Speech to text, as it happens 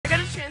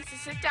to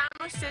sit down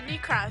with Sidney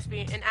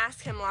Crosby and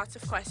ask him lots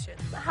of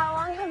questions. How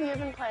long have you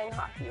been playing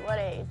hockey? What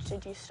age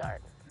did you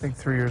start? I think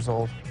 3 years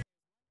old.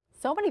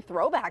 So many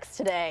throwbacks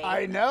today.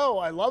 I know.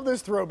 I love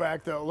this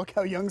throwback, though. Look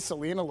how young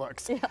Celina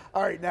looks. Yeah.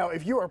 All right, now,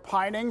 if you are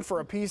pining for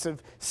a piece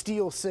of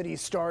Steel City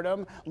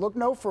stardom, look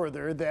no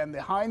further than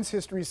the Heinz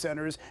History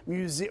Center's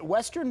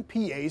Western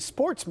PA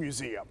Sports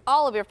Museum.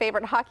 All of your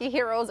favorite hockey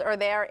heroes are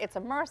there. It's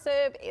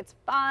immersive, it's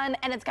fun,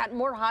 and it's got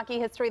more hockey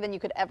history than you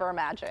could ever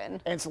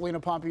imagine. And Celina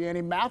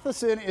Pompeani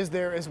Matheson is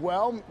there as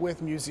well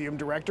with Museum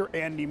Director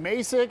Andy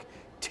Masich.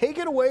 Take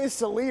it away,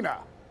 Celina.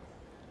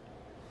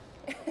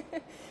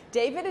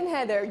 David and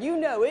Heather, you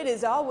know it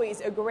is always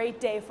a great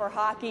day for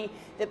hockey.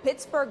 The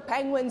Pittsburgh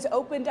Penguins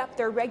opened up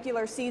their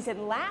regular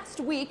season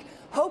last week,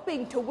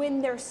 hoping to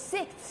win their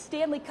 6th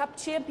Stanley Cup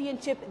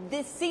championship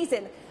this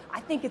season. I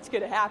think it's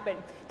going to happen.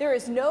 There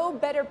is no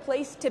better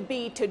place to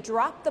be to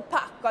drop the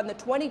puck on the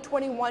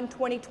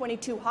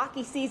 2021-2022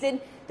 hockey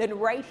season than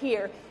right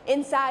here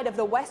inside of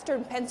the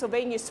Western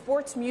Pennsylvania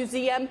Sports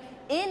Museum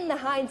in the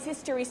Heinz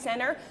History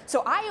Center.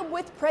 So I am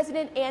with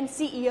President and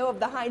CEO of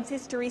the Heinz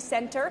History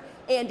Center,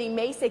 Andy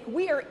Masich.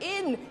 We are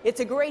in It's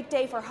a Great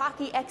Day for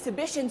Hockey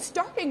exhibition,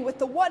 starting with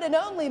the one and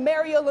only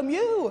Mario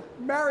Lemieux.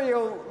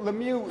 Mario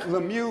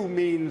Lemieux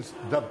means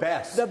the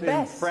best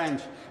in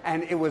French.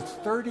 And it was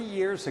 30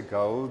 years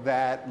ago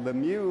that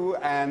Lemieux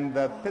and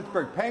the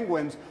Pittsburgh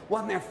Penguins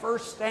won their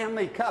first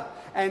Stanley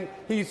Cup. And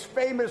he's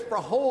famous for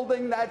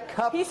holding that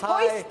cup high. He's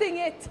hoisting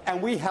it.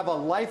 And we have a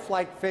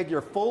lifelike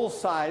figure, full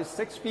size,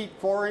 6 feet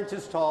 4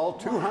 inches tall,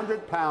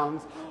 200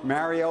 pounds,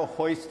 Mario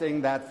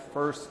hoisting that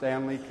first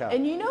Stanley Cup.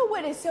 And you know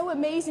what is so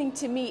amazing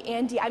to me,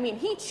 Andy? I mean,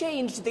 he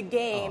changed the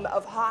game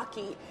of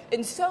hockey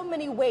in so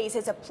many ways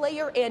as a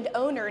player and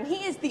owner. And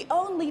he is the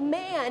only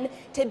man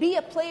to be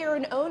a player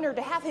and owner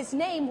to have his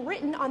name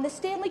written on the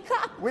Stanley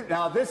Cup.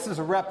 Now, this is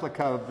a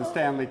replica of the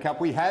Stanley Cup.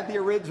 We had the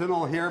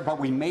original here, but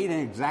we made an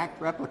exact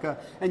replica.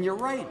 And you're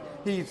right,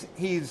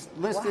 he's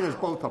listed as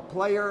both a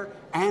player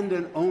and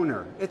an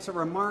owner. It's a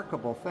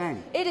remarkable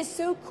thing. It is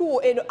so cool,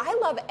 and I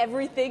love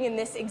everything in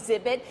this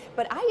exhibit,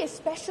 but I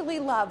especially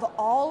love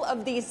all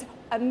of these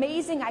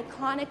amazing,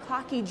 iconic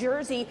hockey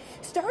jersey,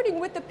 starting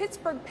with the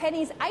Pittsburgh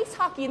Pennies ice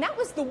hockey, and that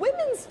was the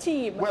women's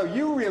team. Well,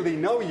 you really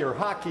know your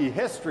hockey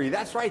history.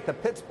 That's right, the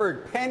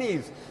Pittsburgh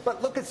Pennies.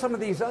 But look at some of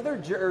these other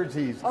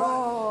jerseys.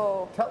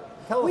 Oh.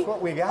 Tell us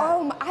what we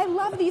got. I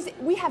love these.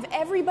 We have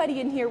everybody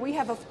in here. We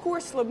have, of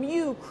course,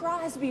 Lemieux,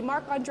 Crosby,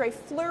 Marc-Andre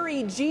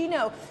Fleury,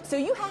 Gino. So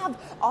you have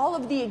all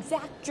of the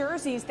exact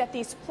jerseys that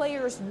these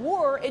players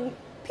wore, and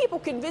people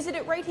can visit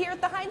it right here at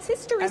the Heinz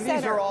History Center. And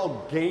these are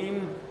all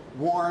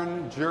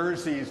game-worn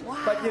jerseys. Wow.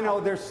 But, you know,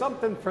 there's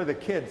something for the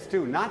kids,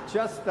 too. Not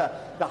just the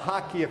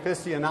hockey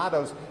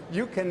aficionados.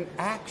 You can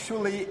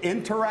actually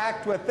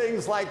interact with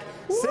things like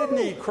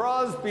Sidney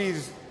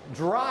Crosby's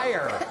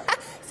dryer.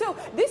 So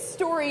this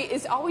story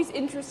is always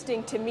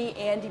interesting to me,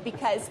 Andy,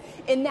 because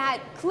in that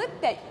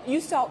clip that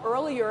you saw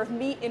earlier of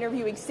me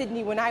interviewing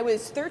Sidney when I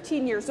was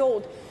 13 years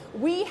old,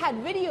 we had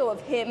video of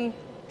him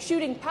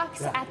shooting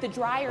pucks at the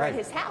dryer at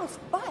his house,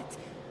 but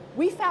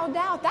we found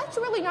out that's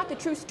really not the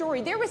true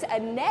story. There was a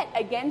net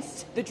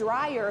against the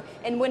dryer,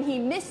 and when he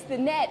missed the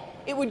net,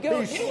 it would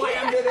go... He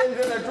slammed it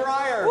into the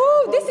dryer.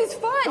 Ooh, this is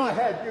fun. Go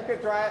ahead, you can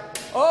try it.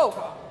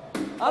 Oh.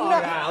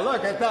 Yeah,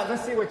 look at that.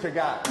 Let's see what you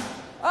got.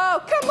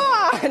 Oh, come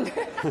on.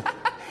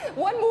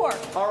 One more.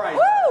 All right.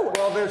 Woo!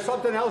 Well, there's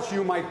something else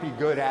you might be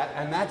good at,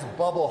 and that's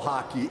bubble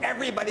hockey.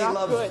 Everybody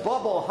loves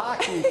bubble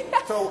hockey.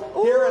 So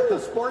here at the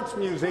Sports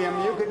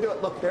Museum, you can do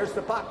it. Look, there's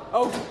the puck.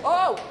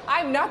 Oh,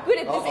 I'm not good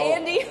at this,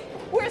 Andy.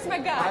 Where's my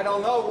guy? I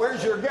don't know.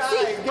 Where's your guy?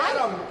 See, Get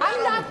him.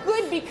 I'm not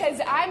good because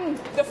I'm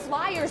the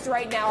Flyers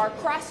right now, our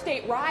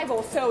cross-state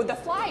rival. So the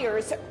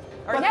Flyers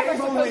are never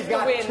supposed to win.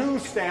 But they've only got 2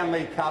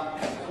 Stanley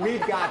Cups.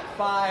 We've got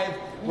 5.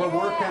 We're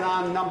working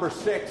on number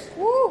 6.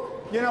 Woo.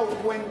 You know,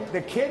 when the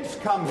kids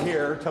come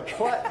here to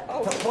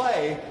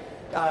play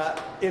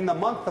in the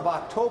month of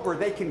October,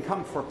 they can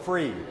come for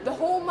free. The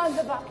whole month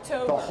of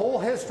October. The whole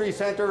History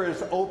Center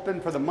is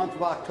open for the month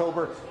of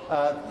October,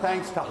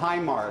 thanks to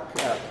Highmark.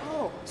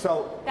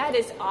 So that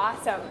is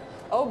awesome.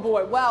 Oh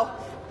boy. Well,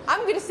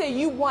 I'm going to say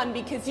you won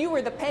because you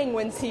were the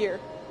Penguins here.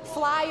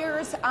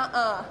 Flyers,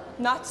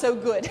 not so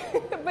good.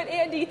 But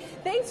Andy,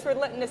 thanks for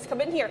letting us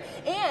come in here.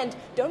 And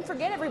don't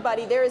forget,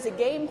 everybody, there is a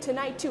game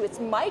tonight, too. It's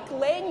Mike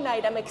Lang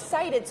night. I'm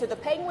excited. So the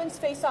Penguins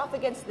face off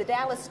against the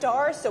Dallas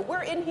Stars. So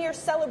we're in here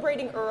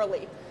celebrating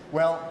early.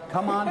 Well,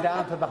 come on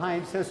down to the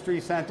Heinz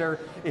History Center.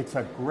 It's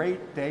a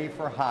great day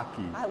for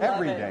hockey.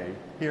 Every day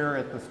here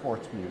at the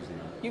Sports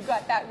Museum. You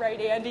got that right,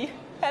 Andy.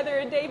 Heather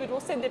and David, we'll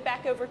send it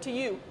back over to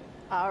you.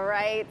 All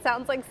right.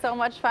 Sounds like so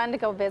much fun to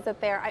go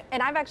visit there.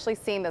 And I've actually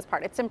seen this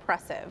part. It's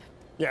impressive.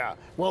 Yeah.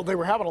 Well, they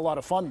were having a lot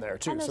of fun there,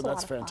 too, so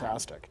that's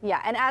fantastic.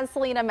 Yeah. And as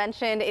Celina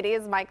mentioned, it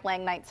is Mike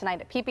Lang night tonight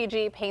at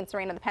PPG Paints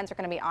Arena. The Pens are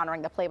going to be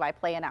honoring the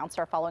play-by-play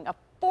announcer following a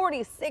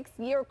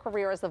 46-year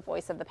career as the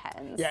voice of the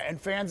Pens. Yeah, and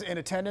fans in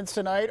attendance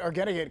tonight are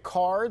going to get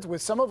cards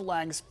with some of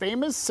Lang's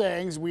famous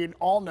sayings. We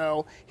all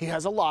know he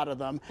has a lot of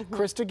them.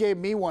 Krista gave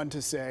me one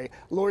to say,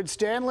 Lord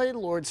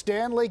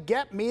Stanley,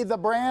 get me the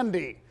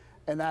brandy.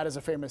 And that is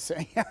a famous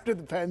saying after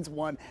the Pens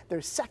won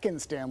their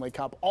second Stanley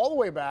Cup all the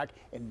way back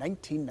in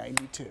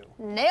 1992.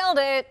 Nailed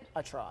it.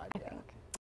 I tried. I think.